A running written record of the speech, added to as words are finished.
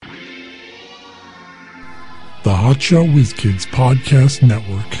The Hotshot Whiz Kids Podcast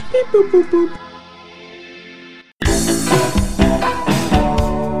Network. Beep, boop, boop, boop.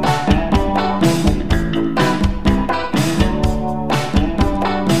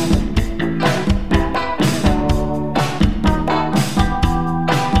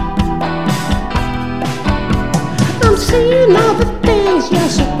 I'm seeing all the things you're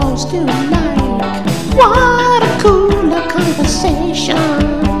supposed to like. What a cooler conversations.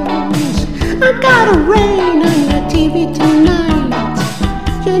 I got a rain on your TV tonight.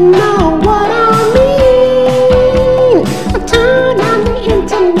 You know what I mean. I turn on the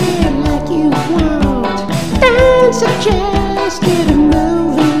internet like you want. Then suggested a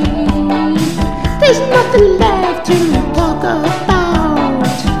movie. There's nothing left to talk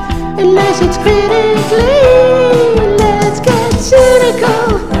about unless it's critically. Let's get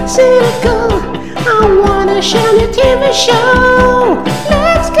cynical. I wanna share your TV show.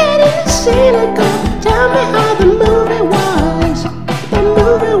 Let's get cynical. Tell me how the movie was.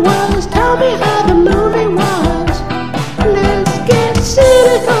 Tell me how the movie was. Let's get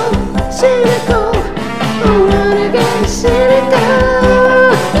cynical. I wanna get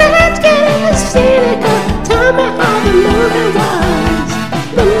cynical. Let's get cynical. Tell me how the movie was.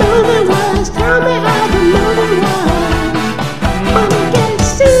 Tell me how the movie was. Wanna get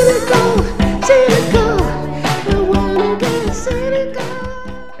cynical. I wanna get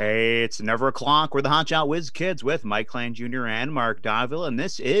cynical. Hey, it's Never O'Clock. We're the Hotshot Whiz Kids with Mike Klein Jr. and Mark Davila, and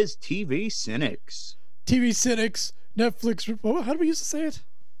this is TV Cynics. TV Cynics, Netflix. How do we used to say it?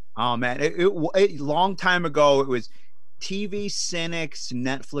 Oh man, it long time ago it was TV Cynics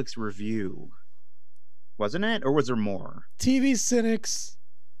Netflix Review, wasn't it? Or was there more? TV Cynics,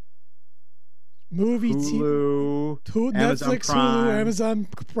 movie, Hulu, Amazon Netflix, Prime. Hulu, Amazon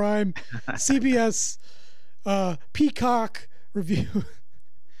Prime, CBS, Peacock Review.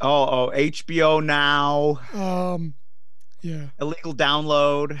 Oh, HBO Now, Yeah, illegal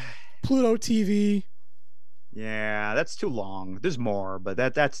download. Pluto TV. Yeah, that's too long. There's more, but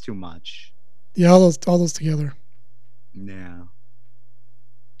that's too much. Yeah, all those together. Yeah.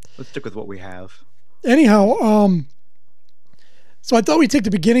 Let's stick with what we have. Anyhow, so I thought we'd take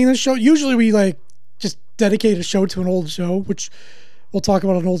the beginning of the show. Usually we just dedicate a show to an old show, which we'll talk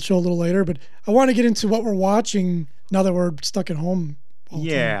about an old show a little later. But I want to get into what we're watching now that we're stuck at home.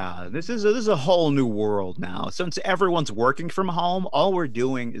 Yeah, this is a whole new world now. Since everyone's working from home, all we're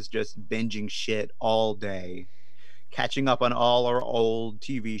doing is just binging shit all day, catching up on all our old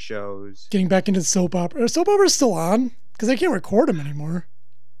TV shows. Getting back into soap opera. Are soap operas still on? Because they can't record them anymore.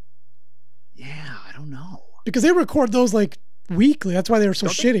 Yeah, I don't know. Because they record those weekly. That's why they were so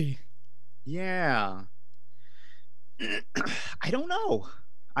Don't they? shitty. Yeah. I don't know.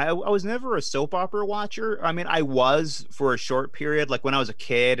 I was never a soap opera watcher. I mean, I was for a short period, like when I was a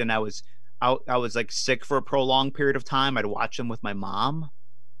kid and I was sick for a prolonged period of time. I'd watch them with my mom.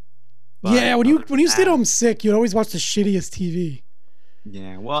 But Yeah, when other you than stayed that- home sick, you'd always watch the shittiest TV.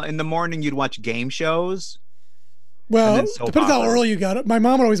 Yeah, well, in the morning you'd watch game shows. Well, then soap depends how operas. early you got it. My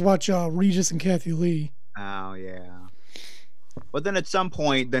mom would always watch Regis and Kathy Lee. Oh yeah. But then at some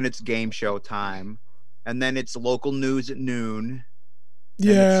point, then it's game show time, and then it's local news at noon. it's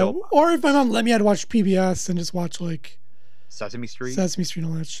Yeah, soap or if my mom let me, I'd watch PBS and just watch Sesame Street. Sesame Street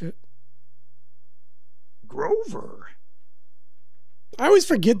and all that shit. Grover. I always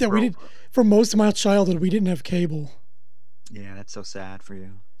forget that we did, Grover. for most of my childhood, we didn't have cable. Yeah, that's so sad for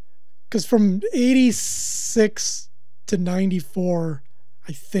you. Because from 86 to 94,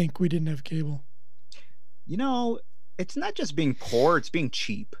 I think we didn't have cable. You know, it's not just being poor; it's being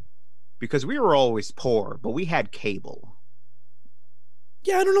cheap. Because we were always poor, but we had cable.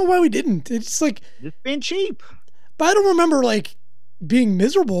 Yeah, I don't know why we didn't. It's Just being cheap. but I don't remember being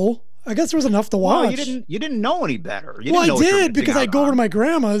miserable. I guess there was enough to watch. Well, you didn't know any better. You Well, didn't know I what you were did because missing I'd out go over to on. my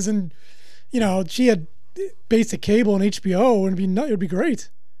grandma's and, she had basic cable and HBO and it would be great.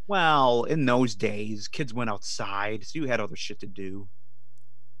 Well, in those days, kids went outside, so you had other shit to do.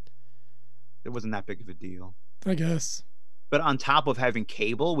 It wasn't that big of a deal. I guess. But on top of having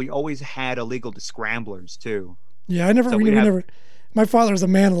cable, we always had illegal scramblers too. Yeah, I never. So we we have- never. My father was a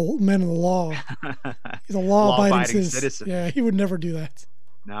man of the law. He's a law-abiding Law-abiding citizen. citizen. Yeah, he would never do that.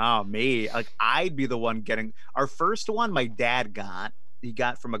 No, me. I'd be the one getting our first one. My dad got. He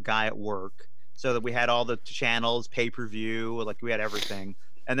got from a guy at work, so that we had all the channels, pay-per-view, we had everything.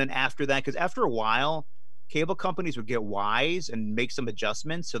 And then after that, because after a while, cable companies would get wise and make some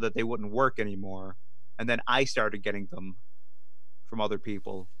adjustments so that they wouldn't work anymore. And then I started getting them from other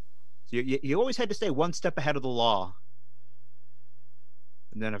people. So you always had to stay one step ahead of the law.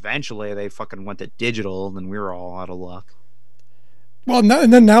 And then eventually they fucking went to digital, and we were all out of luck. Well,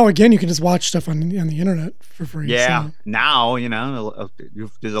 and then now again, you can just watch stuff on the internet for free. Yeah, So, now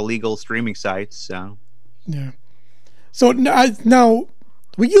there's illegal streaming sites. So yeah. So now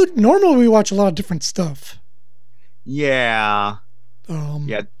normally we watch a lot of different stuff. yeah,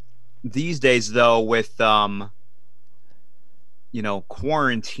 yeah. These days, though, with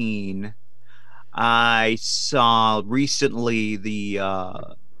quarantine, I saw recently the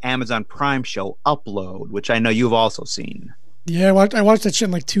Amazon Prime show Upload, which I know you've also seen. Yeah, I watched that shit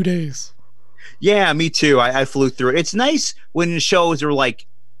in like 2 days. Yeah, me too. I flew through it. It's nice when shows are like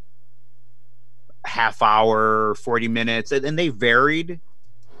half hour, 40 minutes, and they varied.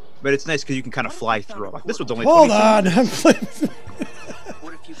 But it's nice because you can kind of fly through it. Like this was only. Hold on.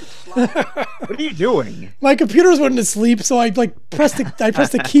 What are you doing? My computer's went to sleep, so I pressed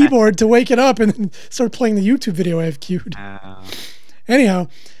the keyboard to wake it up and then started playing the YouTube video I have queued. Anyhow,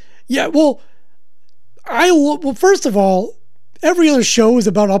 yeah. Well, first of all, every other show is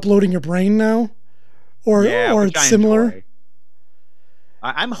about uploading your brain now, or it's similar. Enjoy.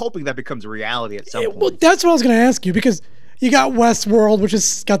 I'm hoping that becomes a reality at some point. Well, that's what I was going to ask you, because you got Westworld, which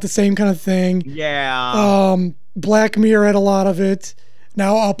has got the same kind of thing. Yeah. Black Mirror had a lot of it.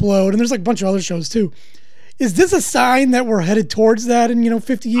 Now Upload, and there's like a bunch of other shows too. Is this a sign that we're headed towards that in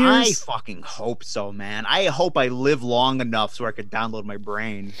 50 years? I fucking hope so, man. I hope I live long enough so I could download my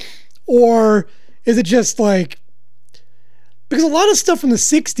brain. Or is it just like, because a lot of stuff from the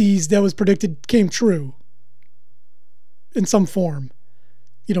 60s that was predicted came true in some form.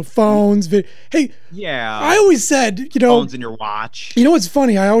 Phones. Hey, yeah. I always said, phones in your watch. You know what's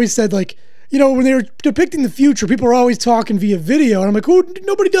funny? I always said, like, when they were depicting the future, people were always talking via video, and I'm like, oh,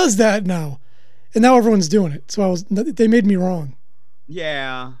 nobody does that now. And now everyone's doing it. So they made me wrong.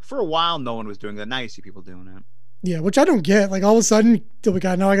 Yeah. For a while, no one was doing that. Now you see people doing it. Yeah, which I don't get. Like, all of a sudden,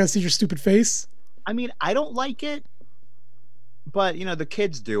 now I got to see your stupid face. I mean, I don't like it, but, the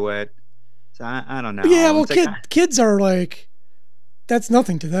kids do it. So I don't know. Yeah, well, kids are like, that's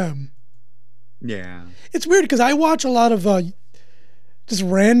nothing to them. Yeah. It's weird because I watch a lot of just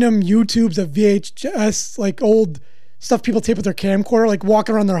random YouTubes of VHS, like old stuff people tape with their camcorder, like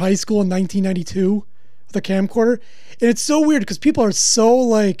walking around their high school in 1992 with a camcorder. And it's so weird because people are so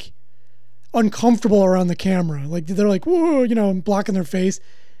like uncomfortable around the camera. Like they're like, whoa, blocking their face.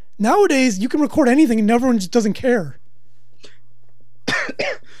 Nowadays, you can record anything and everyone just doesn't care.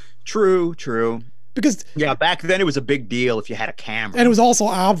 True. Because back then it was a big deal if you had a camera. And it was also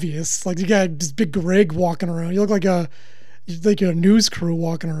obvious. Like you got this big rig walking around. You look like a news crew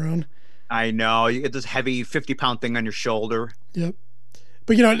walking around. I know. You get this heavy 50-pound thing on your shoulder. Yep.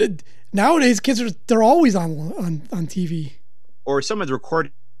 But nowadays kids they're always on TV. Or someone's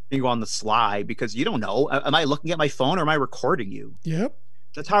recording you on the sly because you don't know. Am I looking at my phone or am I recording you? Yep.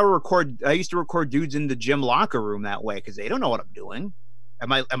 That's how I used to record dudes in the gym locker room that way because they don't know what I'm doing.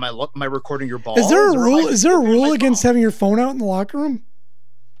 Am I recording your balls? Is there a rule? Is there a rule against having your phone out in the locker room?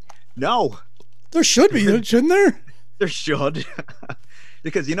 No. There should be, shouldn't there? There should.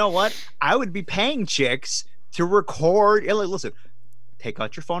 Because you know what? I would be paying chicks to record. Listen, take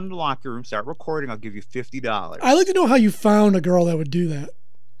out your phone in the locker room, start recording. I'll give you $50. I'd like to know how you found a girl that would do that.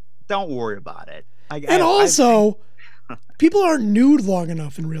 Don't worry about it. People aren't nude long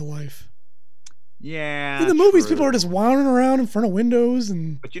enough in real life. Yeah. In the movies, people are just wandering around in front of windows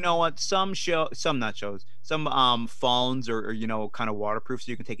But you know what? Some phones are kind of waterproof,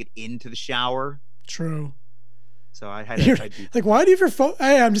 so you can take it into the shower. True. So I had to do. Like, why do you have your phone?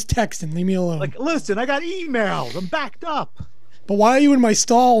 Hey, I'm just texting. Leave me alone. Like, listen, I got emails. I'm backed up. But why are you in my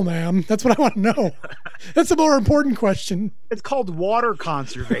stall, ma'am? That's what I want to know. That's a more important question. It's called water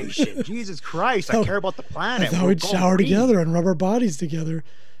conservation. Jesus Christ, I care about the planet. I thought we'd shower together and rub our bodies together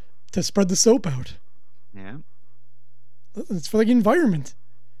to spread the soap out. Yeah. It's for the environment.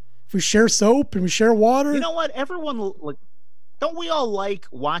 If we share soap and we share water. You know what? Everyone, don't we all like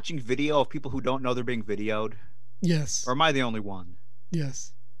watching video of people who don't know they're being videoed? Yes. Or am I the only one?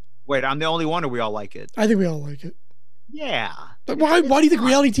 Yes. Wait, I'm the only one, or we all like it? I think we all like it. Yeah. But why do you think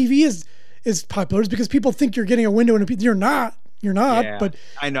reality TV is popular? It's because people think you're getting a window into people. You're not. You're not. Yeah, but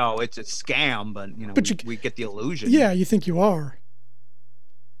I know it's a scam, but we get the illusion. Yeah, you think you are.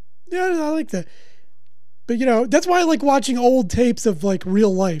 Yeah, I like that. But that's why I like watching old tapes of like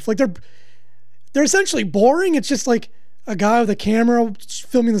real life. Like they're essentially boring. It's just like a guy with a camera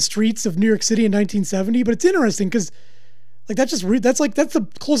filming the streets of New York City in 1970. But it's interesting because like that's the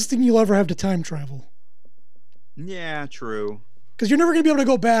closest thing you'll ever have to time travel. Yeah, true. Because you're never going to be able to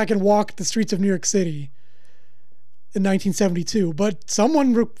go back and walk the streets of New York City in 1972. But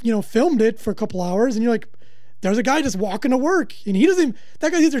someone, filmed it for a couple hours, and you're like, there's a guy just walking to work, and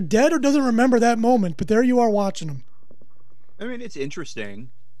that guy's either dead or doesn't remember that moment. But there you are watching him. I mean, it's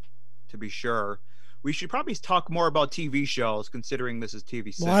interesting, to be sure. We should probably talk more about TV shows, considering this is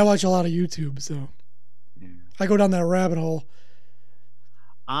TV. Well, I watch a lot of YouTube, so Yeah. I go down that rabbit hole.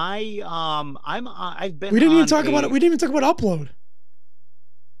 I've been. We didn't even on talk about it. We didn't even talk about Upload.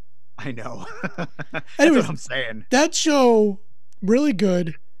 I know. That's Anyways, what I'm saying. That show, really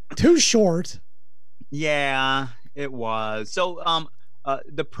good. Too short. Yeah, it was. So,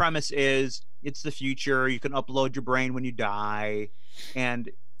 the premise is it's the future. You can upload your brain when you die, and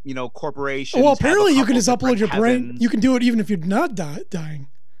corporations. Well, have a apparently you can couple just upload your different brain. heavens. You can do it even if you're not dying.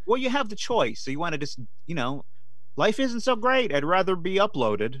 Well, you have the choice. So you want to just, life isn't so great. I'd rather be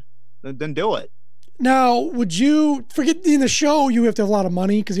uploaded than do it. Now, would you forget in the show you have to have a lot of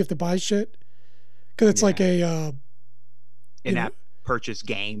money because you have to buy shit? Because it's like a In-app purchase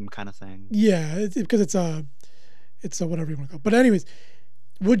game kind of thing. yeah, because it's a whatever you want to call it. But anyways,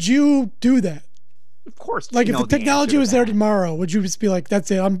 would you do that? Of course. Like you if know the technology answer to was there that. tomorrow, would you just be like,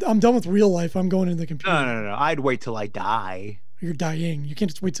 "That's it. I'm done with real life. I'm going into the computer." No. I'd wait till I die. You're dying. You can't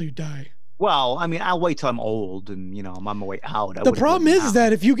just wait till you die. Well, I mean, I'll wait till I'm old and I'm on my way out. The problem is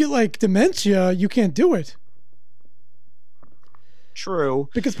that if you get like dementia, you can't do it true.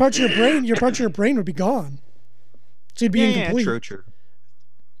 because parts of your brain would be gone. So you'd be incomplete. True.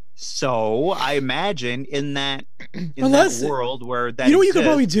 So I imagine in that Unless- world where that You know what you could exists-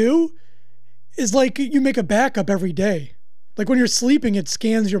 probably do is like you make a backup every day. Like when you're sleeping, it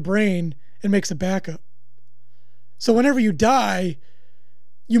scans your brain and makes a backup. So whenever you die,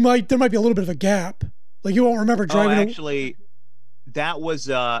 there might be a little bit of a gap. Like you won't remember driving. Actually, that was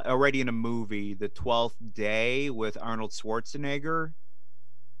already in a movie, The 12th Day with Arnold Schwarzenegger.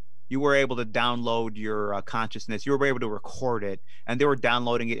 You were able to download your consciousness. You were able to record it, and they were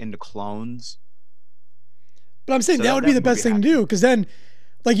downloading it into clones. But I'm saying So that would be the that best thing to movie do because then,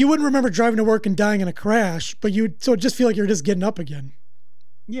 like, you wouldn't remember driving to work and dying in a crash, but so it just feel like you're just getting up again.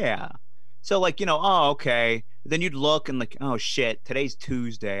 Yeah. So like, oh, okay. Then you'd look and like, oh shit, today's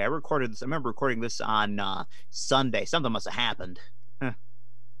Tuesday. I recorded this. I remember recording this on Sunday. Something must have happened.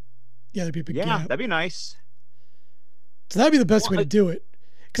 Yeah, that'd be a big Yeah, gap. that'd be nice. So that'd be the best way to do it.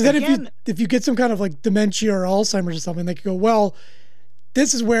 Because then again- if you get some kind of like dementia or Alzheimer's or something, they could go, well,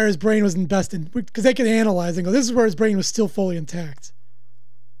 this is where his brain was invested. Because they can analyze and go, this is where his brain was still fully intact.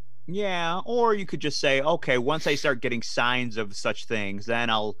 Yeah, or you could just say, okay, once I start getting signs of such things, then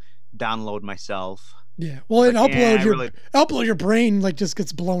I'll download myself. Yeah. Well, and Like, yeah, upload your brain like just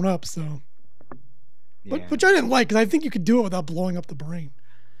gets blown up. So, Yeah. which I didn't like because I think you could do it without blowing up the brain.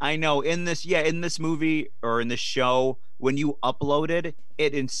 I know in this movie or in this show, when you uploaded,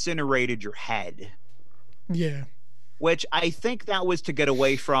 it incinerated your head. Yeah. Which I think that was to get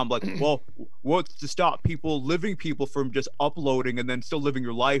away from like, well, what's to stop living people from just uploading and then still living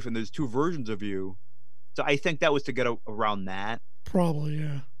your life and there's two versions of you. So I think that was to get around that Probably,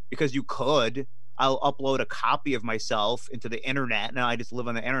 yeah. because I'll upload a copy of myself into the internet. Now I just live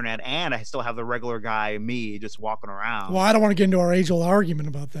on the internet and I still have the regular guy, me, just walking around. Well, I don't want to get into our age-old argument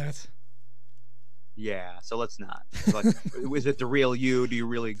about that. Yeah, so let's not. Like, is it the real you? Do you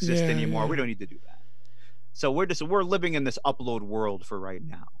really exist Yeah, anymore? yeah. We don't need to do that. So we're living in this upload world for right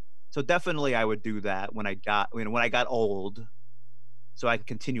now. So definitely I would do that when I got old, so I can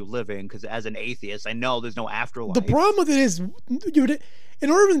continue living. Because as an atheist, I know there's no afterlife. The problem with it is, in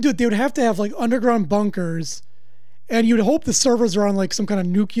order to do it, they would have to have like underground bunkers, and you'd hope the servers are on like some kind of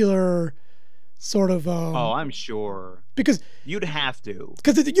nuclear sort of. Oh, I'm sure because you'd have to.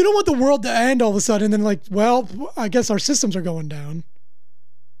 Because you don't want the world to end all of a sudden, and then like, well, I guess our systems are going down.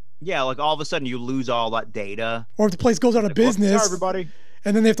 Yeah, like all of a sudden you lose all that data. Or if the place goes out of Like, whoops, business, sorry, everybody.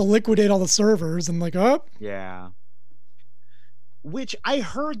 and then they have to liquidate all the servers, and like, oh, Yeah. Which I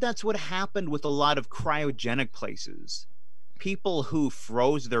heard that's what happened with a lot of cryogenic places. People who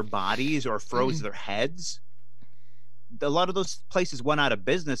froze their bodies or froze their heads. A lot of those places went out of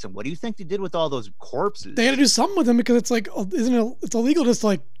business. And what do you think they did with all those corpses? they had to do something with them because it's like, it's illegal just to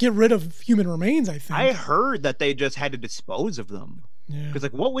like get rid of human remains. I think. I heard that they just had to dispose of them. Yeah. Because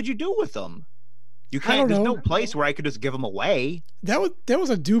like, what would you do with them? You I can't. don't There's know. no place where I could just give them away. That was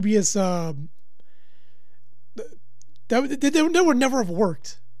a dubious. That would never have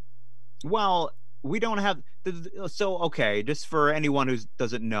worked. Well, we don't have. So okay, just for anyone who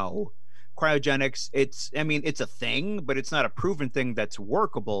doesn't know, cryogenics. It's a thing, but it's not a proven thing that's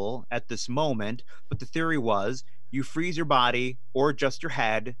workable at this moment. But the theory was you freeze your body or just your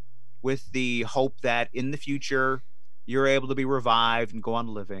head, with the hope that in the future you're able to be revived and go on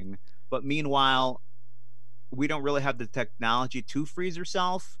living. But meanwhile, we don't really have the technology to freeze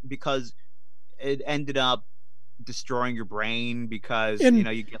yourself because it ended up destroying your brain because And-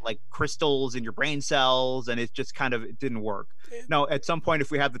 you get like crystals in your brain cells, and it just kind of it didn't work. No, at some point,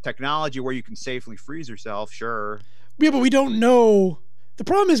 if we have the technology where you can safely freeze yourself, sure. Yeah, but we don't know. The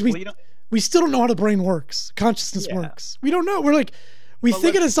problem is Well, you know, we still don't know how the brain works. Consciousness Yeah. works. We don't know. We're like, we But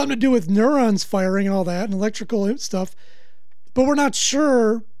think it let's- has something to do with neurons firing and all that and electrical stuff, but we're not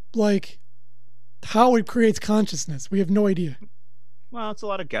sure like how it creates consciousness. We have no idea. well, it's a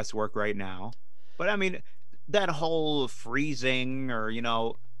lot of guesswork right now. But I mean, that whole freezing or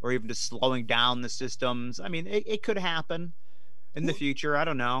or even just slowing down the systems. I mean, it could happen in the future. I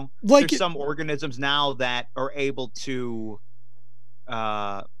don't know. Like There's it- some organisms now that are able to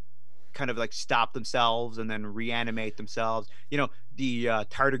kind of like stop themselves and then reanimate themselves. The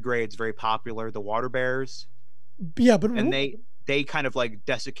tardigrades, very popular, the water bears, Yeah, but and they kind of like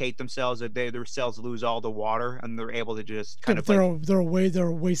desiccate themselves. Their cells lose all the water, and they're able to just kind of like, they're a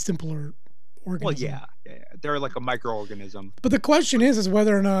way simpler organism. well, yeah, they're like a microorganism. But the question is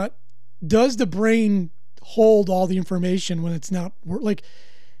whether or not does the brain hold all the information when it's not like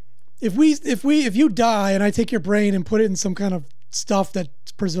if you die and I take your brain and put it in some kind of stuff that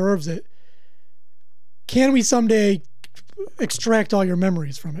preserves it, can we someday extract all your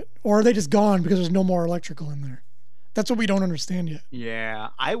memories from it, or are they just gone because there's no more electrical in there? That's what we don't understand yet. Yeah,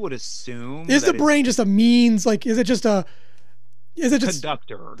 I would assume Is the that brain just a means? Like, is it just a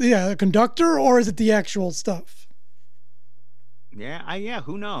conductor? a conductor, or is it the actual stuff? Yeah,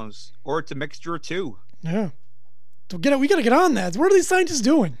 who knows? Or it's a mixture of two. Yeah. So we gotta get on that. What are these scientists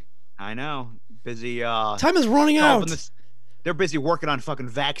doing? I know. Busy. Time is running solving out. this- They're busy working on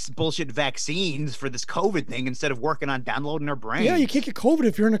fucking bullshit vaccines for this COVID thing instead of working on downloading our brain. Yeah, you can't get COVID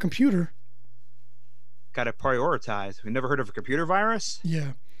if you're in a computer. Got to prioritize. We never heard of a computer virus?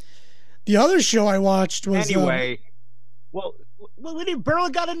 Yeah. The other show I watched was Anyway, well, we barely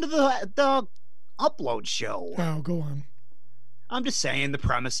got into the upload show. oh, go on. I'm just saying the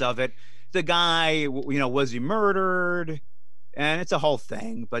premise of it. The guy, was he murdered? And it's a whole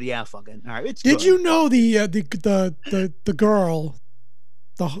thing. But yeah, fucking all right. It's Did good. you know the girl,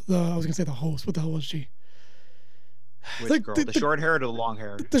 the I was gonna say the host. What the hell was she? Which like girl? the- The the- short haired or the long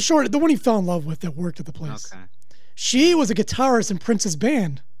haired? The one he fell in love with that worked at the place. Okay. She was a guitarist in Prince's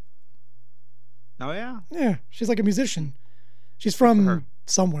band. Oh yeah. Yeah, she's like a musician. She's for her. from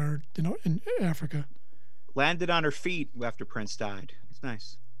somewhere, in Africa. Landed on her feet after Prince died. It's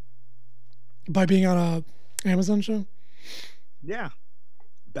nice. By being on a Amazon show. Yeah.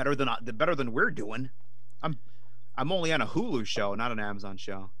 Better than we're doing. I'm only on a Hulu show, not an Amazon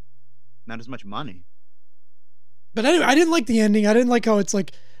show. Not as much money. But anyway, I didn't like the ending. I didn't like how it's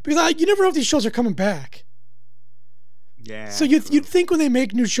like because you never know if these shows are coming back. Yeah. So you'd think when they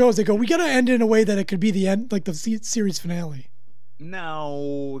make new shows, they go, we got to end it in a way that it could be the end, like the series finale.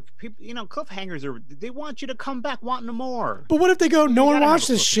 No, people, cliffhangers they want you to come back wanting more. But what if they go, no one gotta have watched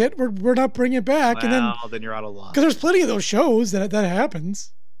a this shit, we're not bringing it back, and Then you're out of luck. because there's plenty of those shows that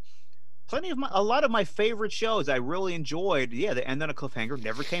happens. A lot of my favorite shows I really enjoyed. Yeah, they end on a cliffhanger,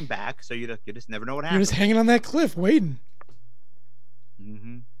 never came back, so you just never know what You're happened. just hanging on that cliff waiting.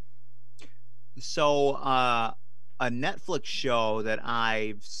 Mm-hmm. So, a Netflix show that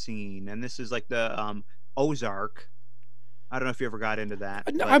I've seen, and this is like the Ozark. I don't know if you ever got into that.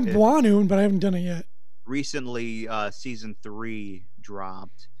 but I'm it- Wanoon, but I haven't done it yet. recently season 3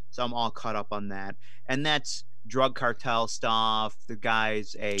 dropped, so I'm all caught up on that, and that's drug cartel stuff. The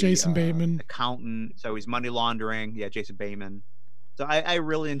guy's a Jason Bateman. accountant, so he's money laundering. Yeah, Jason Bateman. So I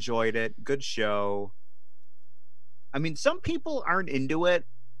really enjoyed it. Good show. I mean, some people aren't into it.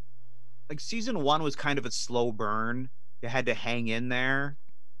 Like season 1 was kind of a slow burn. You had to hang in there.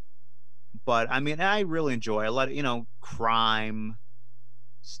 But I mean, I really enjoy a lot of, crime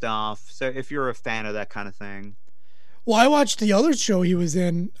stuff. So if you're a fan of that kind of thing, Well, I watched the other show he was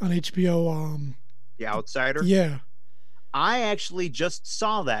in on HBO. The Outsider. Yeah. I actually just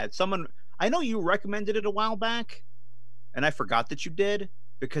saw that. I know you recommended it a while back, and I forgot that you did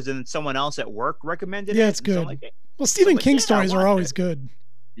because then someone else at work recommended it. Yeah, it's and so I'm good. like, Well, Stephen like, King yeah, I stories are watched always it. good.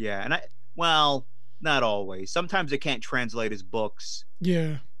 yeah, and well, not always. Sometimes they can't translate his books.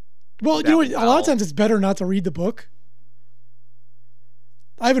 Yeah. Well, you That know what? was A lot of all. times it's better not to read the book.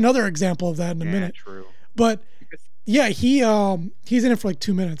 I have another example of that in a Yeah, minute. true. But yeah, he's in it for like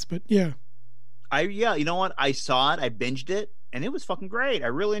 2 minutes. But yeah, You know what? I saw it. I binged it, and it was fucking great. I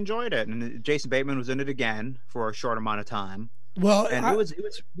really enjoyed it. And Jason Bateman was in it again for a short amount of time, well, and it was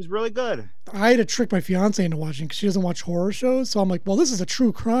really good. I had to trick my fiance into watching because she doesn't watch horror shows. So I'm like, well, this is a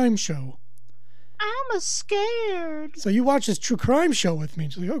true crime show. I'm scared. So you watch this true crime show with me.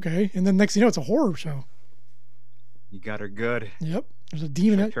 She's like, okay. And then next thing you know, it's a horror show. You got her good. Yep. There's a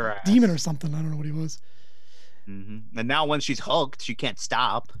demon, Tricked her ass. demon or something. I don't know what he was. And now when she's hooked, she can't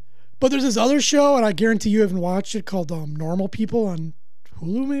stop. But there's this other show, and I guarantee you haven't watched it, called Normal People on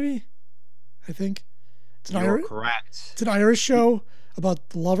Hulu, maybe? I think. You're correct. It's an Irish show about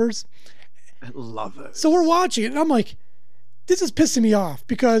lovers. Lovers. So we're watching it, and I'm like, this is pissing me off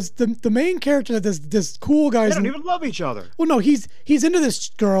because the main character, this cool guy, they don't even love each other. Well, no, he's into this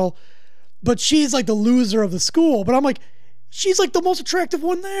girl, but she's like the loser of the school. But I'm like, she's like the most attractive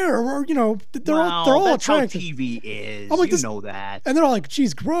one there, or they're all that's attractive. How TV is. I'm like, you know that. And they're all like,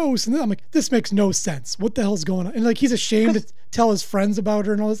 she's gross, and then I'm like, this makes no sense. What the hell's going on? And like, he's ashamed to tell his friends about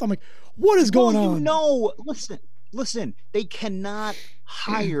her and all this. I'm like, what is going on? Listen. They cannot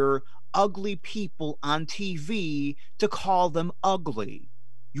hire ugly people on TV to call them ugly.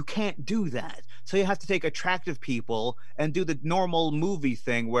 You can't do that. So you have to take attractive people and do the normal movie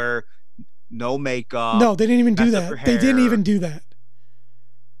thing where no makeup. No, they didn't even do that. They didn't even do that.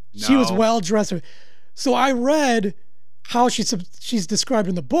 No. She was well dressed. So I read how she's described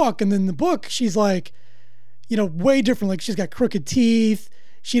in the book, and then in the book she's like, way different. Like she's got crooked teeth.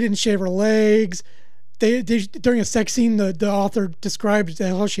 She didn't shave her legs. They during a sex scene, the author described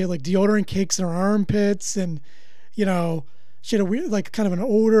how she had like deodorant cakes in her armpits, and she had a weird, like kind of an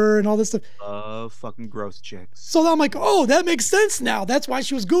odor and all this stuff. Fucking gross chicks. So I'm like, oh, that makes sense now. That's why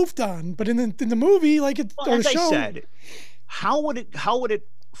she was goofed on. But in the movie, like as I said, how would it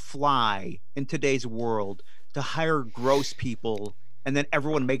fly in today's world to hire gross people and then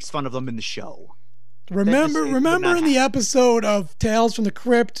everyone makes fun of them in the show? Remember in the episode of Tales from the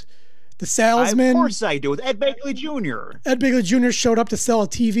Crypt, the salesman. Of course I do. With Ed Begley Jr. Ed Begley Jr. showed up to sell a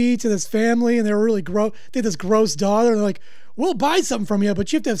TV to this family, and they were really gross. They had this gross daughter. And they're like, we'll buy something from you,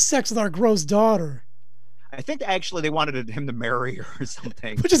 but you have to have sex with our gross daughter. I think actually they wanted him to marry her or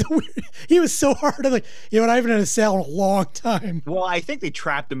something. Which is weird. He was so hard. I'm like, I haven't had a sale in a long time. Well, I think they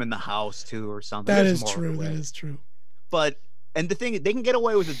trapped him in the house too or something. That is true. That is true. And the thing, they can get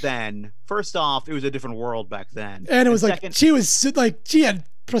away with it then. First off, it was a different world back then. And it was she had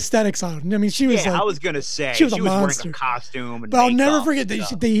prosthetics on. I mean, she was I was going to say, she was wearing a costume. And but I'll never forget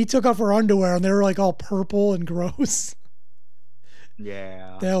that he took off her underwear and they were like all purple and gross.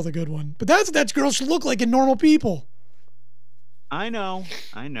 Yeah. That was a good one. But that's what that girl should look like in Normal People. I know.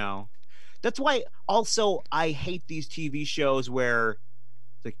 That's why also I hate these TV shows where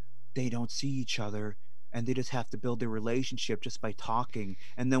like they don't see each other and they just have to build their relationship just by talking.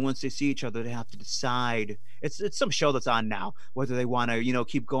 And then once they see each other, they have to decide. It's some show that's on now, whether they want to,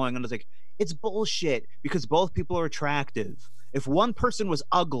 keep going. And it's like, it's bullshit because both people are attractive. If one person was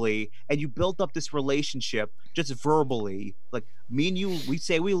ugly and you built up this relationship just verbally, like me and you, we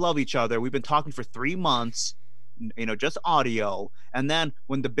say we love each other. We've been talking for 3 months, just audio. And then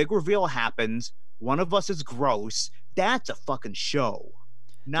when the big reveal happens, one of us is gross. That's a fucking show.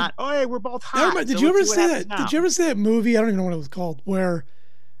 Not, hey, we're both hot. Did you ever see that? Did you ever see that movie? I don't even know what it was called. Where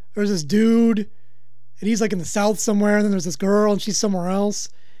there's this dude, and he's like in the South somewhere, and then there's this girl, and she's somewhere else,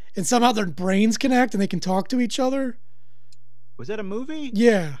 and somehow their brains connect, and they can talk to each other. Was that a movie?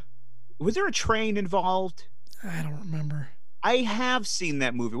 Yeah. Was there a train involved? I don't remember. I have seen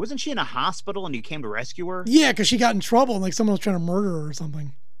that movie. Wasn't she in a hospital and you came to rescue her? Yeah, because she got in trouble, and like someone was trying to murder her or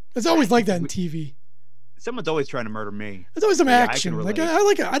something. It's always like that in TV. Someone's always trying to murder me. There's always some action. Like I'd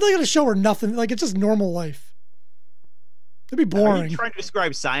like a show where nothing. Like it's just normal life. It'd be boring. Are you trying to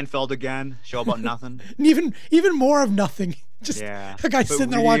describe Seinfeld again? Show about nothing. even more of nothing. Just a guy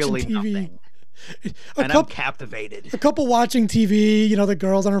sitting there watching TV. I'm captivated. A couple watching TV. The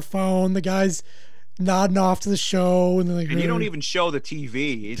girl's on her phone. The guy's nodding off to the show, and like. And you don't even show the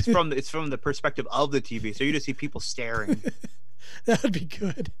TV. It's from the perspective of the TV, so you just see people staring. That would be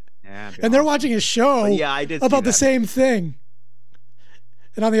good. Yeah, and they're watching a show about the same thing.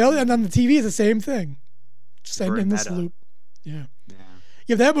 And on the TV is the same thing. Just in this loop. Yeah.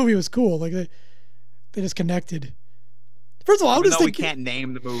 Yeah, that movie was cool. Like they just connected. First of all, I would just think we can't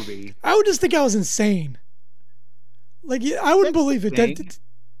name the movie. I would just think I was insane. Like I wouldn't believe it.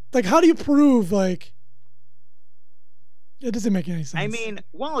 Like how do you prove like it doesn't make any sense. I mean,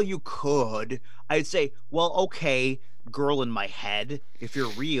 well, you could. I'd say, well, okay, girl in my head, if you're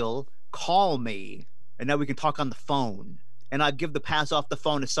real, call me, and now we can talk on the phone. And I'd give the pass off the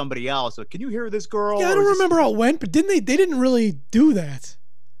phone to somebody else. Like, can you hear this girl? Yeah, I don't remember how it went, but didn't they? They didn't really do that.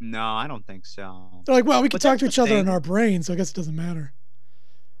 No, I don't think so. They're like, well, we can talk to each other in our brain, so I guess it doesn't matter.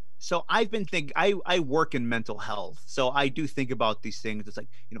 So I've been thinking, I work in mental health, so I do think about these things. It's like,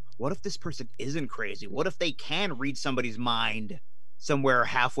 what if this person isn't crazy? What if they can read somebody's mind somewhere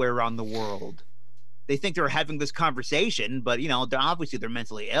halfway around the world? They think they're having this conversation, but, they're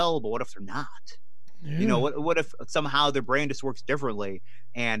mentally ill, but what if they're not? Yeah. What if somehow their brain just works differently?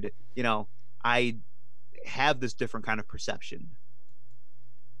 And, have this different kind of perception.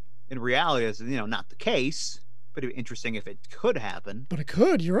 In reality, it's not the case, but it'd be interesting if it could happen. But it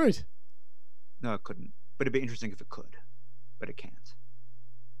could. You're right. No, it couldn't. But it'd be interesting if it could, but it can't.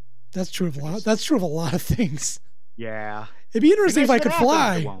 That's true of a lot. That's true of a lot of things. Yeah. It'd be interesting if I could happen,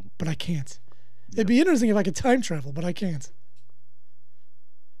 fly, but I can't. It'd be interesting if I could time travel, but I can't.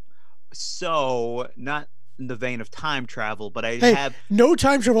 So, not in the vein of time travel, but I Hey, have no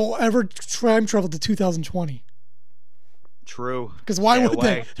time travel ever time travel to 2020. true. Because why Stay would away.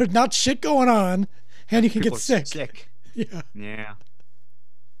 they? There's not shit going on, and you can People get are sick. Yeah. Yeah.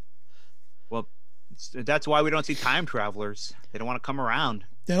 Well, that's why we don't see time travelers. They don't want to come around.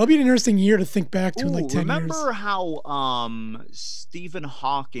 That'll be an interesting year to think back to in like 10 remember years. how Stephen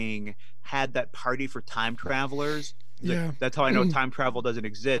Hawking had that party for time travelers? He's like, Yeah. that's how I know time travel doesn't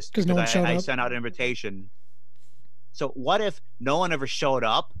exist. 'Cause no one showed I up. sent out an invitation. So what if no one ever showed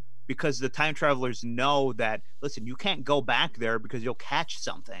up because the time travelers know that, listen, you can't go back there because you'll catch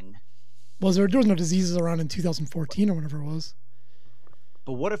something. There was no diseases around in 2014 or whatever it was.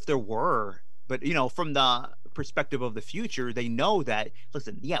 But what if there were? But, from the perspective of the future, they know that,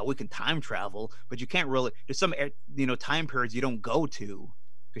 listen, yeah, we can time travel, but you can't really, there's some, time periods you don't go to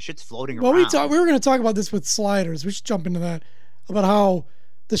because shit's floating Well, around. we were going to talk about this with Sliders. We should jump into that, about how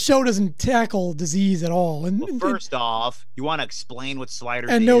the show doesn't tackle disease at all. And Well, first off, you want to explain what Sliders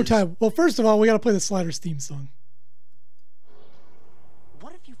and is? no time. Well, first of all, we got to play the Sliders theme song.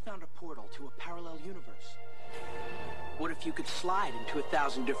 What if you found a portal to a parallel universe? What if you could slide into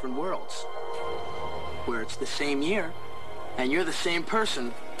 1,000 different worlds? Where it's the same year, and you're the same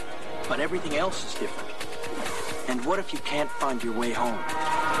person, but everything else is different. And what if you can't find your way home?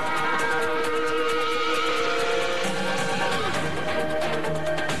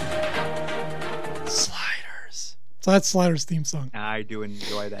 Sliders. So that's Sliders theme song. I do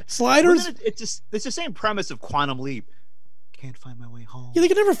enjoy that. Sliders. It's the same premise of Quantum Leap. Can't find my way home. Yeah, they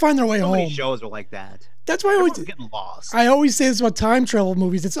can never find their way So home. many shows are like that. That's why I Everyone's always, getting lost. I always say this about time travel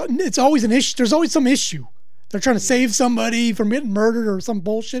movies. It's always an issue. There's always some issue. They're trying to save somebody from getting murdered or some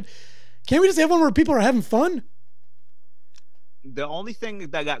bullshit. Can't we just have one where people are having fun? The only thing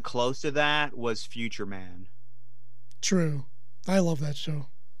that got close to that was Future Man. True. I love that show.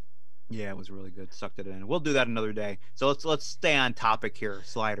 Yeah, it was really good. Sucked it in. We'll do that another day. So let's stay on topic here.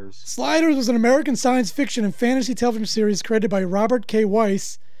 Sliders. Sliders was an American science fiction and fantasy television series created by Robert K.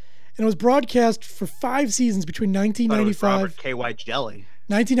 Weiss, and it was broadcast for 5 seasons between Thought it was 1995, Robert K. White Jelly.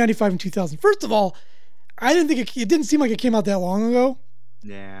 1995 and 2000. First of all, I didn't think it didn't seem like it came out that long ago,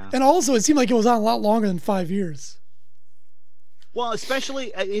 Yeah. and also it seemed like it was on a lot longer than 5 years. Well,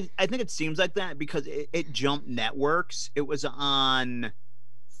 especially, I think it seems like that because it jumped networks. It was on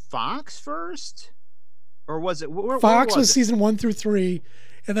Fox first? Or was it? Where Fox was it? season 1 through 3,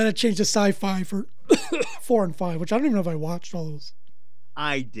 and then it changed to Sci-Fi for 4 and 5, which I don't even know if I watched all those.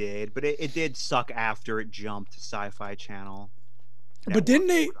 I did, but it did suck after it jumped to Sci-Fi Channel. But didn't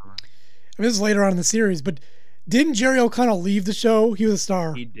they? I mean, this is later on in the series, but didn't Jerry O'Connell leave the show? He was a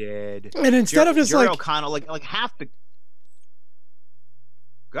star. He did. And instead of just Jerry like O'Connell, like half the.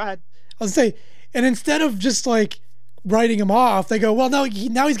 Go ahead. I was gonna say, and instead of just like writing him off, they go, well, no,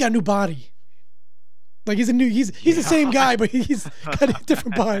 now he's got a new body. Like he's the same guy, but he's got a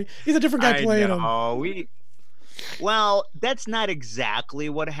different body. He's a different guy playing him. Well, that's not exactly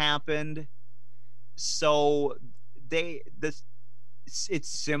what happened. So it's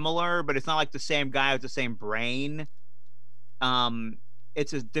similar, but it's not like the same guy with the same brain.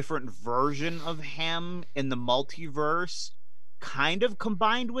 It's a different version of him in the multiverse, kind of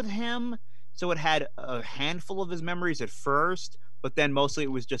combined with him. So it had a handful of his memories at first, but then mostly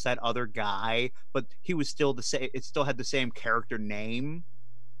it was just that other guy. But he was still the same. It still had the same character name.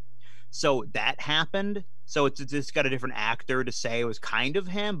 So that happened. So it's just got a different actor to say it was kind of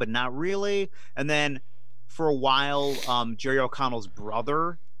him, but not really. And then for a while, Jerry O'Connell's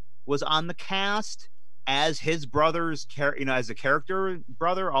brother was on the cast as his brother's as a character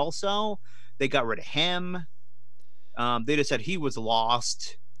brother. Also, they got rid of him. They just said he was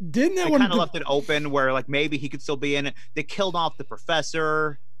lost. Didn't that They one kind of left it open where like maybe he could still be in it. They killed off the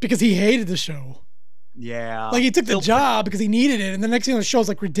professor because he hated the show. Yeah, Like he took the job because he needed it, and the next thing the show's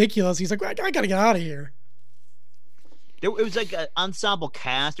like ridiculous. He's like, I gotta get out of here. It was like an ensemble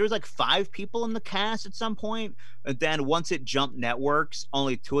cast. There was like 5 people in the cast at some point, and then once it jumped networks,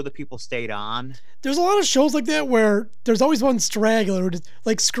 only 2 of the people stayed on. There's a lot of shows like that where there's always one straggler,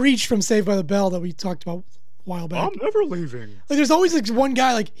 like Screech from Saved by the Bell that we talked about a while back. I'm never leaving. Like there's always like one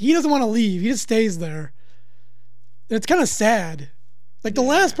guy, like he doesn't want to leave. He just stays there. And it's kind of sad. Like the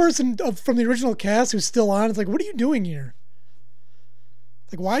last person from the original cast who's still on, it's like, what are you doing here?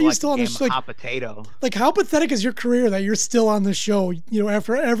 Like, why are you still on game this? Like, hot potato. like, how pathetic is your career that you're still on the show? You know,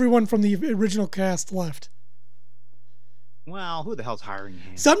 after everyone from the original cast left. Well, who the hell's hiring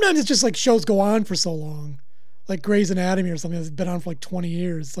him? Sometimes it's just like shows go on for so long, like Grey's Anatomy or something that's been on for like 20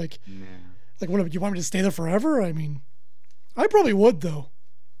 years. Like, Yeah. like, what? You want me to stay there forever? I mean, I probably would though.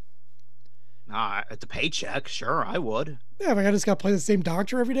 It's a paycheck. Sure, I would. Yeah, if I just got to play the same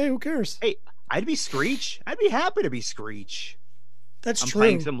doctor every day, who cares? Hey, I'd be Screech. I'd be happy to be Screech. That's I'm true.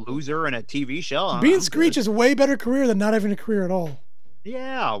 playing some loser in a TV show. Being I'm Screech good. is a way better career than not having a career at all.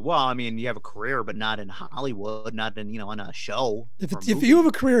 Yeah, well, I mean, you have a career, but not in Hollywood, not in on a show. If or it's, a if movie. you have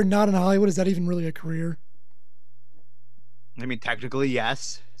a career not in Hollywood, is that even really a career? I mean, technically,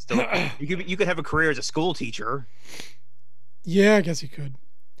 yes. Still, you could have a career as a school teacher. Yeah, I guess you could.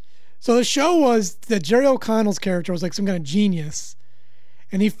 So the show was that Jerry O'Connell's character was like some kind of genius,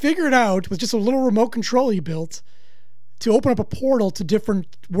 and he figured out with just a little remote control he built to open up a portal to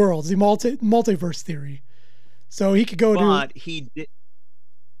different worlds, the multiverse theory. So he could go But he did.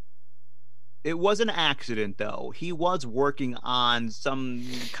 It was an accident, though. He was working on some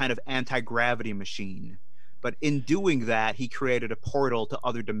kind of anti-gravity machine, but in doing that, he created a portal to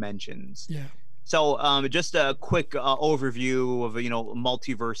other dimensions. Yeah. So, just a quick overview of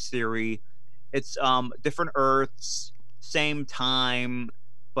multiverse theory. It's different Earths, same time,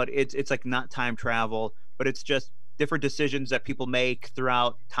 but it's like not time travel, but it's just different decisions that people make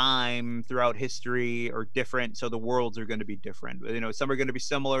throughout time, throughout history, are different. So the worlds are going to be different. Some are going to be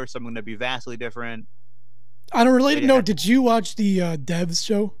similar, some are going to be vastly different. On a related Yeah. note, did you watch the Devs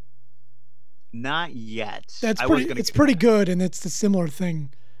show? Not yet. That's I was pretty. gonna It's get pretty to that. good, and it's a similar thing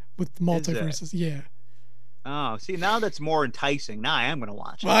with it? multiverses. Yeah. Oh, see, now that's more enticing. Now I am going to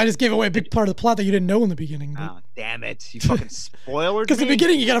watch it. Well, I just gave away a big part of the plot that you didn't know in the beginning. Oh, damn it! You fucking spoiled Because me. in the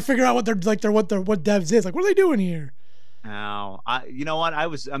beginning, you got to figure out what what Devs is. Like, what are they doing here? Oh, you know what? I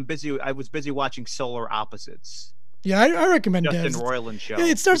was busy watching Solar Opposites. Yeah, I recommend Justin Devs. Roiland show. Yeah,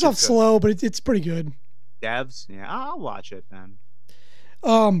 it starts which off is good. slow, but it's pretty good. Devs, yeah, I'll watch it then.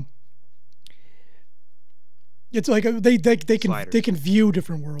 It's like they Sliders. can view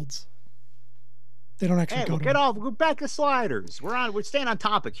different worlds. They don't actually Hey, go well, to get them. off. We're back to sliders. We're staying on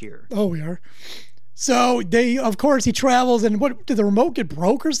topic here. Oh, we are. So of course, he travels, and what did the remote get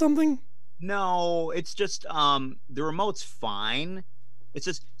broke or something? No, it's just the remote's fine. It's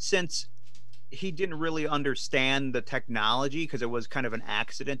just since he didn't really understand the technology because it was kind of an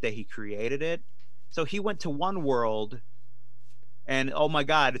accident that he created it. So he went to one world and oh my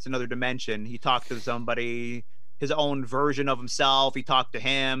God, it's another dimension. He talked to somebody, his own version of himself. He talked to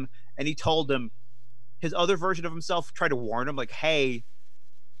him and he told him his other version of himself tried to warn him like, hey,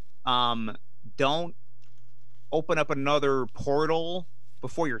 don't open up another portal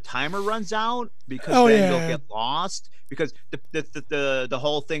before your timer runs out because Oh, then yeah. you'll get lost. Because the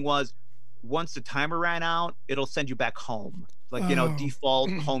whole thing was once the timer ran out, it'll send you back home. Like, Oh. default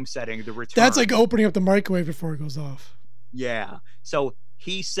home setting, the return. That's like opening up the microwave before it goes off. Yeah. So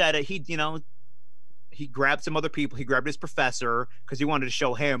he said it. He grabbed some other people. He grabbed his professor because he wanted to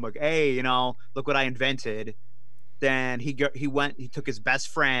show him like, hey, look what I invented. Then he took his best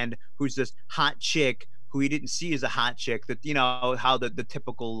friend, who's this hot chick who he didn't see as a hot chick. That how the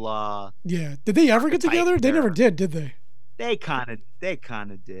typical Yeah. Did they ever get Archetype together? They never there. did they? they kind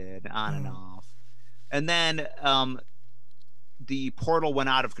of did on and off. And then the portal went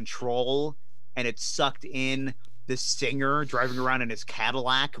out of control and it sucked in this singer driving around in his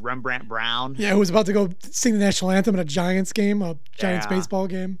Cadillac, Rembrandt Brown. Yeah, who was about to go sing the national anthem at a Giants game, a Giants Yeah. baseball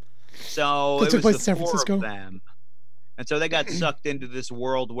game. So That it took was place the in San four Francisco? of them. And so they got sucked into this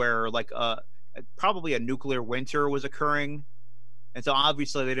world where like probably a nuclear winter was occurring. And so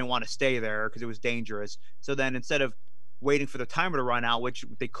obviously they didn't want to stay there because it was dangerous. So then instead of waiting for the timer to run out, which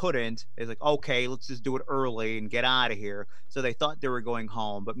they couldn't, it's like, okay, let's just do it early and get out of here. So they thought they were going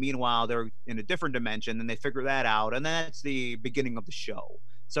home, but meanwhile they're in a different dimension and they figure that out. And that's the beginning of the show.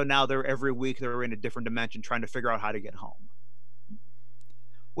 So now every week they're in a different dimension trying to figure out how to get home.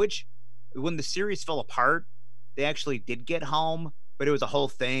 Which when the series fell apart, they actually did get home, but it was a whole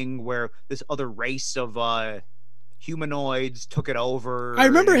thing where this other race of humanoids took it over. I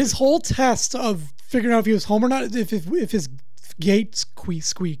remember and it his whole test of figuring out if he was home or not, if his gate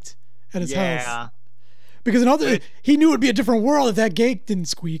squeaked at his house. yeah. Because But- he knew it would be a different world if that gate didn't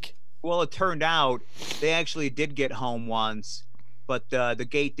squeak. Well, it turned out they actually did get home once, but the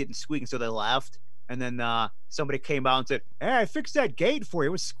gate didn't squeak, and so they left. And then somebody came out and said, "Hey, I fixed that gate for you.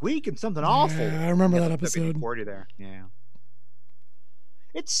 It was squeaking something awful." Yeah, I remember Yeah, that the episode. WD-40 there. Yeah.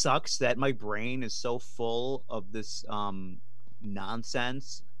 It sucks that my brain is so full of this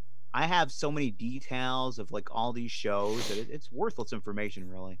nonsense I have so many details of like all these shows that it's worthless information,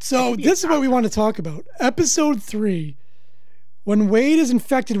 really. It So should be a this is what we doctor. want to talk about. Episode 3. When Wade is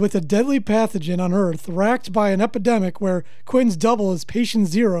infected with a deadly pathogen on Earth, racked by an epidemic where Quinn's double is patient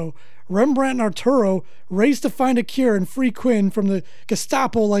zero, Rembrandt and Arturo race to find a cure and free Quinn from the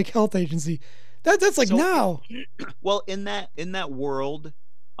Gestapo-like health agency. That's like So- now. Well, in that world,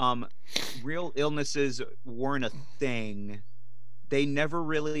 real illnesses weren't a thing. They never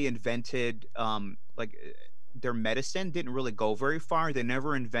really invented like their medicine didn't really go very far. They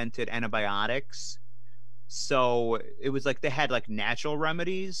never invented antibiotics. So it was like they had like natural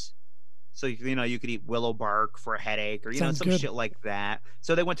remedies. So you could eat willow bark for a headache or Sounds some good. shit like that.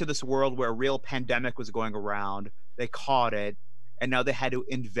 So they went to this world where a real pandemic was going around. They caught it, and now they had to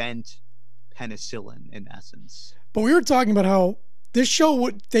invent penicillin in essence. But we were talking about how this show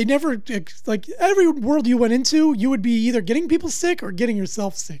would they never like every world you went into, you would be either getting people sick or getting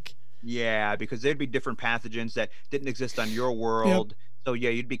yourself sick. Yeah, because there'd be different pathogens that didn't exist on your world. So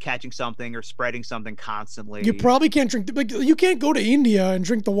yeah, you'd be catching something or spreading something constantly. You probably can't drink. Like, you can't go to India and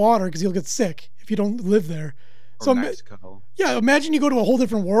drink the water because you'll get sick if you don't live there. or So Mexico. yeah, imagine you go to a whole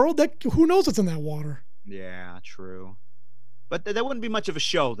different world. That who knows what's in that water? Yeah, true. But that wouldn't be much of a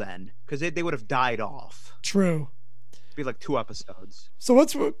show then, because they would have died off. True. It'd be like 2 episodes. So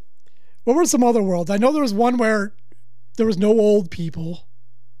what were some other worlds? I know there was one where there was no old people.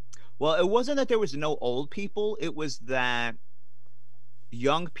 Well, it wasn't that there was no old people. It was that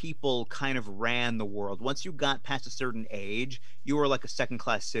young people kind of ran the world. Once you got past a certain age, you were like a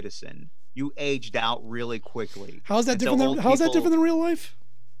second-class citizen. You aged out really quickly. How's that And so different? old How's that people- different than real life?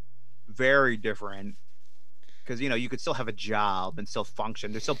 Very different. Because you could still have a job and still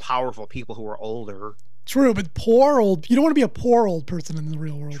function. There's still powerful people who are older. True, but poor old. You don't want to be a poor old person in the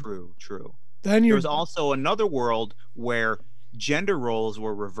real world. True. Then There you're was also another world where gender roles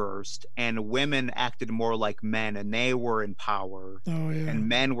were reversed and women acted more like men and they were in power oh yeah, and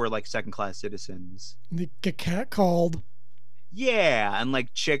men were like second-class citizens. they get catcalled. Yeah, and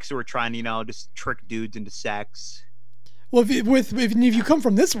like chicks who were trying to just trick dudes into sex. Well, if you come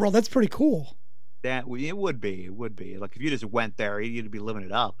from this world, that's pretty cool. It would be like if you just went there, you'd be living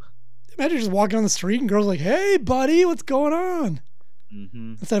it up. Imagine just walking on the street and girls like, "Hey, buddy, what's going on?"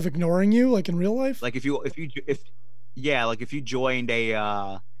 Hmm Instead of ignoring you, like in real life. Like if you joined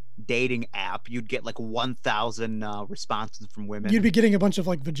a dating app, you'd get like 1,000 responses from women. You'd be getting a bunch of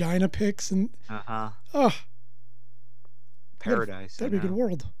like vagina pics and oh, Paradise. that'd be a I good know.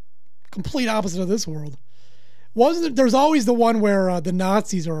 world. Complete opposite of this world. Wasn't it, there's always the one where the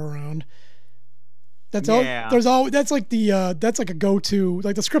Nazis are around. That's all. Yeah. There's always that's like a go-to.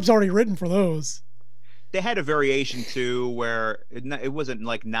 Like the script's already written for those. They had a variation too, where it wasn't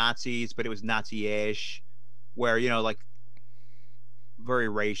like Nazis, but it was Nazi-ish, where like very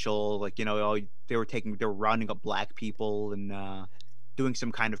racial, like they were rounding up black people and doing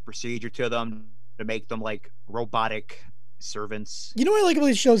some kind of procedure to them to make them like robotic servants. You know what I like about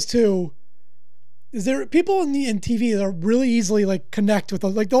these shows too? Is there people in TV that are really easily like connect with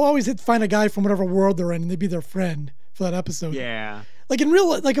them? Like they'll always find a guy from whatever world they're in and they'd be their friend for that episode. Yeah. Like in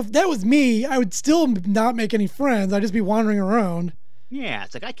real, like if that was me, I would still not make any friends. I'd just be wandering around, Yeah,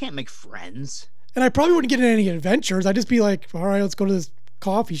 it's like I can't make friends. and I probably wouldn't get in any adventures. I'd just be like, all right, let's go to this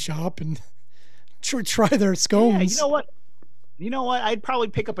coffee shop and try their Yeah, scones. you know what? I'd probably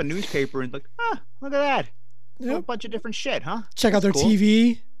pick up a newspaper and like, look at that. A Yep. bunch of different shit, huh? Check out their That's cool.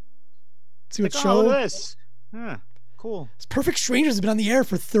 TV. See what Like, show. look at this. Huh, cool. Perfect Strangers has been on the air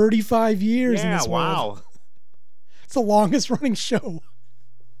for 35 years in Yeah, this world. wow. It's the longest running show.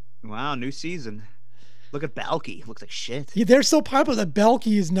 Wow, new season. Look at Balky. Looks like shit. They're so popular that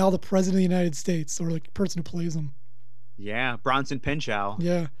Belky is now the president of the United States, or like person who plays him. Yeah, Bronson Pinchot.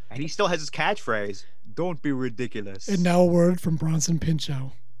 Yeah. And he still has his catchphrase. Don't be ridiculous. And now a word from Bronson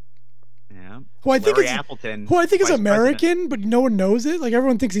Pinchot, yeah. who I think Larry is Appleton. who I think is vice American, president. but no one knows it. Like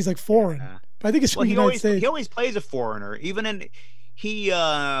everyone thinks he's like foreign, Yeah. but I think it's Well, from the United States. he always plays a foreigner. He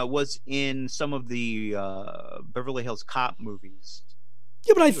was in some of the Beverly Hills Cop movies.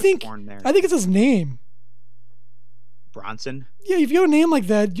 Yeah, but I He was think born there. it's his name. Bronson. Yeah, if you have a name like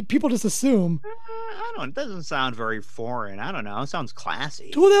that, people just assume. I don't. It doesn't sound very foreign. I don't know. It sounds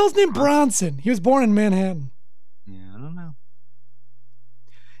classy. Who the hell's named Bronson? He was born in Manhattan. Yeah, I don't know.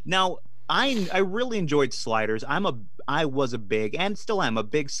 Now, I really enjoyed Sliders. I was a big and still am a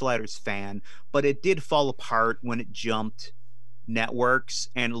big Sliders fan, but it did fall apart when it jumped networks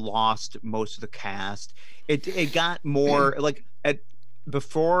and lost most of the cast. It got more like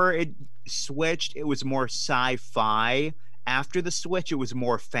before it switched, it was more sci-fi. After the switch, it was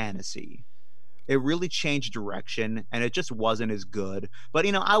more fantasy. it really changed direction, and it just wasn't as good. But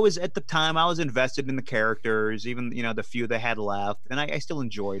I was at the time I was invested in the characters, even the few they had left, and I still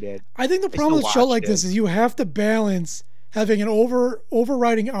enjoyed it. I think the I problem still with a show like watched this it. is you have to balance having an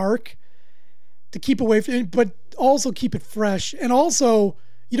overriding arc to keep away from it, but also keep it fresh. And also,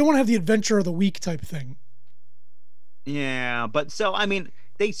 you don't want to have the adventure of the week type thing. Yeah, but so I mean,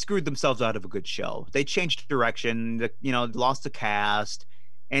 they screwed themselves out of a good show. They changed direction, lost the cast,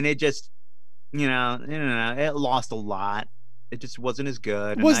 and it just, it lost a lot. It just wasn't as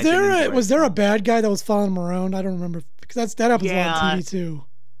good. and Was I didn't there enjoy was it there a so. bad guy that was following him around? I don't remember because that happens a lot on Yeah. TV too.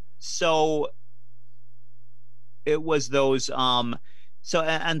 So it was those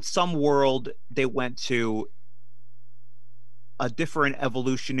and some world they went to a different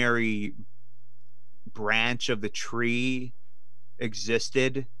evolutionary branch of the tree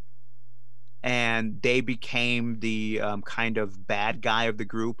existed, and they became the kind of bad guy of the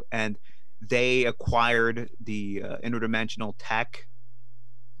group, and they acquired the interdimensional tech,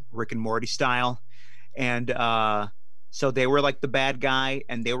 Rick and Morty style, and so they were like the bad guy,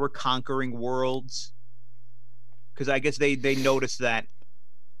 and they were conquering worlds, because I guess they noticed that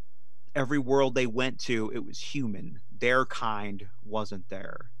every world they went to, it was human. Their kind wasn't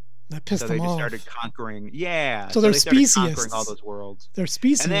there. That pissed So they them just off. started conquering. Yeah. So they're they started conquering speciesists. all those worlds. They're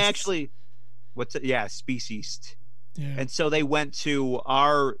species. And they actually, what's it? Yeah, species. yeah. And so they went to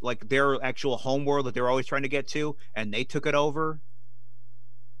their actual home world that they were always trying to get to, and they took it over.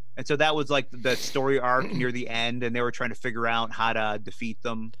 And so that was like the story arc near the end, and they were trying to figure out how to defeat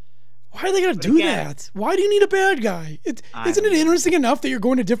them. Why are they going to do again- that? Why do you need a bad guy? I Isn't don't it know. interesting enough that you're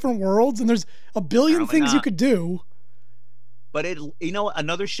going to different worlds and there's a billion Apparently things you not. could do? But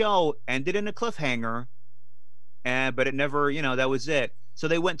another show ended in a cliffhanger, but it never, that was it. So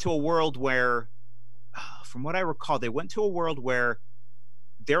they went to a world where, from what I recall, they went to a world where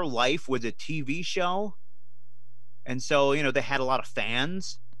their life was a TV show, and so they had a lot of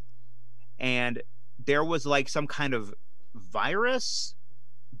fans, and there was like some kind of virus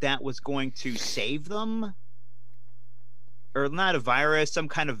that was going to save them. Or not a virus, some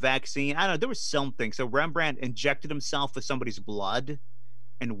kind of vaccine. I don't know. There was something. So Rembrandt injected himself with somebody's blood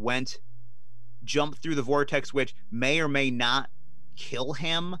and jumped through the vortex, which may or may not kill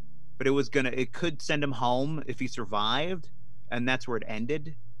him, but it could send him home if he survived. And that's where it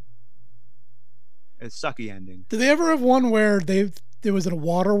ended. It's a sucky ending. Did they ever have one where there was in a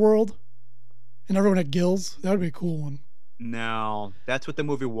water world and everyone had gills? That would be a cool one. No, that's what the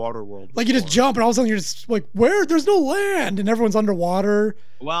movie Waterworld was Like you just for. jump and all of a sudden you're just like, where? There's no land and everyone's underwater.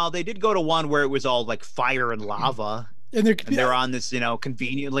 Well, they did go to one where it was all like fire and lava. And And they're on this,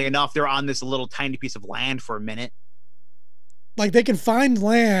 conveniently enough, they're on this little tiny piece of land for a minute. like they can find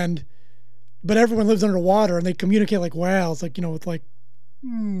land, but everyone lives underwater and they communicate like whales, like, with like.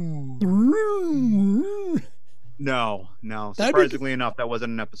 No. That'd be- Surprisingly enough, that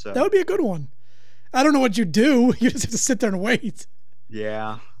wasn't an episode. That would be a good one. I don't know what you do. You just have to sit there and wait.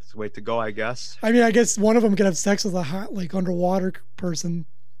 Yeah, it's a way to go, I guess. I mean, I guess one of them could have sex with a hot, like, underwater person.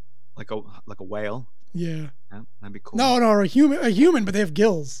 Like a whale. Yeah. Yeah, that'd be cool. No, or a human, but they have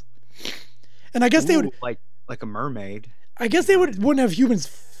gills. And I guess they would. Ooh, like a mermaid. I guess they wouldn't have humans'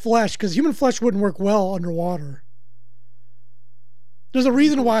 flesh because human flesh wouldn't work well underwater. There's a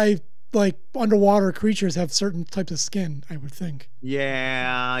reason why, like, underwater creatures have certain types of skin. I would think.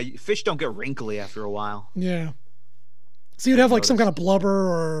 Yeah, fish don't get wrinkly after a while. Yeah. So you'd have like some kind of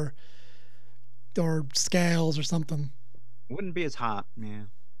blubber or scales or something. It wouldn't be as hot. Yeah,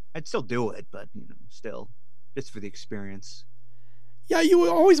 I'd still do it, but still, just for the experience. Yeah, you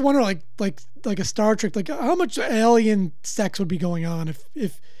always wonder, like a Star Trek, like how much alien sex would be going on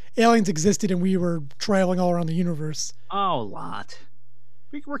if aliens existed and we were trailing all around the universe. Oh, a lot.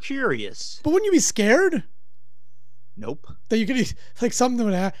 We're curious. But wouldn't you be scared Nope. that you could like something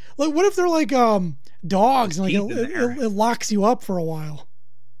would happen? Like, what if they're like dogs and like Teeth in there. it locks you up for a while?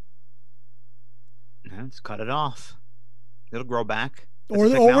 Yeah, just cut it off. It'll grow back. That's Or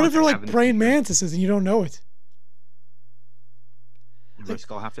the what if technology they're we like have in the praying future. mantises and you don't know it?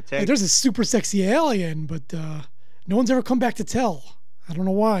 Risk I'll have to Like, take. there's a super sexy alien, but no one's ever come back to tell. I don't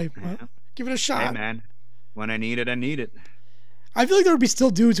know why. Yeah. Give it a Hey, shot. man. When I need it, I need it. I feel like there would be still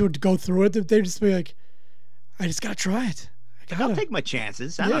dudes who would go through it. They'd just be like, I just gotta try it. I'll take my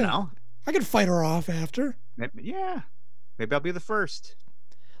chances. I don't Yeah. know. I could fight her off after. Yeah. Maybe I'll be the first.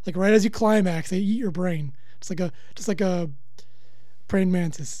 Like right as you climax, they eat your brain. Just like a praying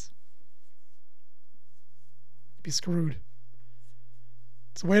mantis. Be screwed.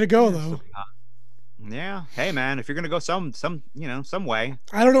 It's a way to go though. Yeah. Hey, man. If you're gonna go some way,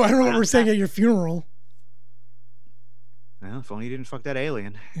 I don't know what not we're saying that? at your funeral. Well, if only he didn't fuck that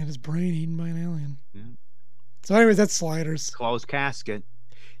alien. And his brain eaten by an alien. Yeah. So, anyways, that's Sliders. Closed casket.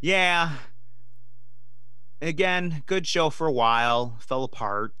 Yeah. Again, good show for a while. Fell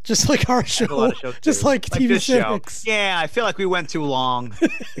apart. Just like our A lot show. of shows Just too. like this show. TV6. Yeah, I feel like we went too long. We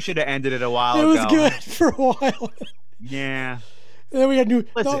should have ended it a while It ago. was good for a while. Yeah. And then we got new.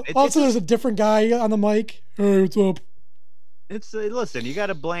 Listen, Also, there's a different guy on the mic. Hey, what's up? It's listen, you got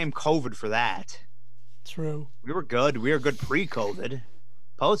to blame COVID for that. True. We were good. We were good pre-COVID.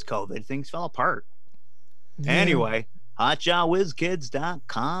 Post-COVID, things fell apart. Yeah. Anyway,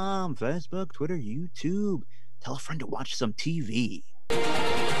 hotshotwizkids.com, Facebook, Twitter, YouTube. Tell a friend to watch some TV.